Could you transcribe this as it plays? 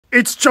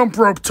It's jump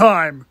rope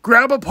time.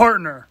 Grab a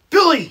partner.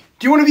 Billy,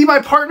 do you want to be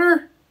my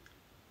partner?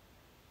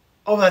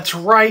 Oh, that's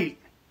right.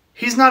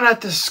 He's not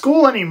at the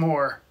school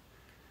anymore.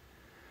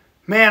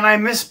 Man, I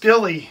miss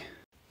Billy.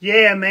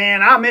 Yeah,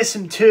 man, I miss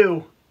him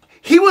too.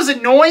 He was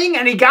annoying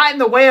and he got in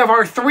the way of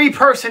our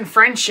three-person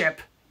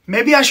friendship.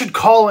 Maybe I should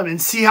call him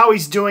and see how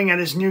he's doing at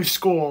his new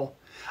school.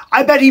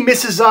 I bet he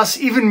misses us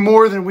even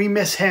more than we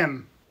miss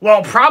him.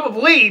 Well,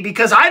 probably,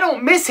 because I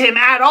don't miss him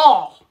at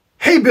all.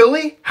 Hey,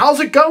 Billy, how's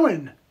it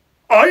going?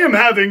 I am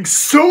having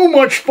so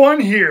much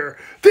fun here.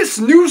 This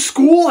new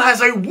school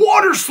has a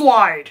water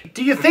slide.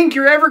 Do you think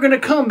you're ever going to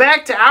come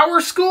back to our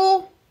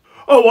school?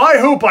 Oh, I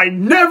hope I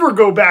never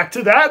go back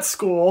to that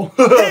school.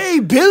 Hey,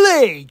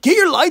 Billy, get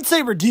your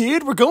lightsaber,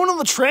 dude. We're going on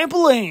the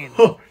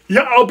trampoline.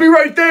 Yeah, I'll be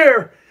right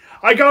there.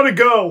 I gotta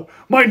go.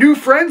 My new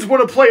friends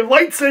want to play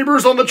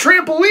lightsabers on the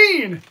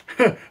trampoline.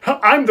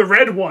 I'm the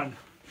red one.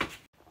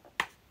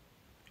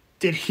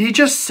 Did he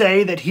just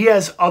say that he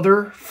has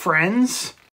other friends?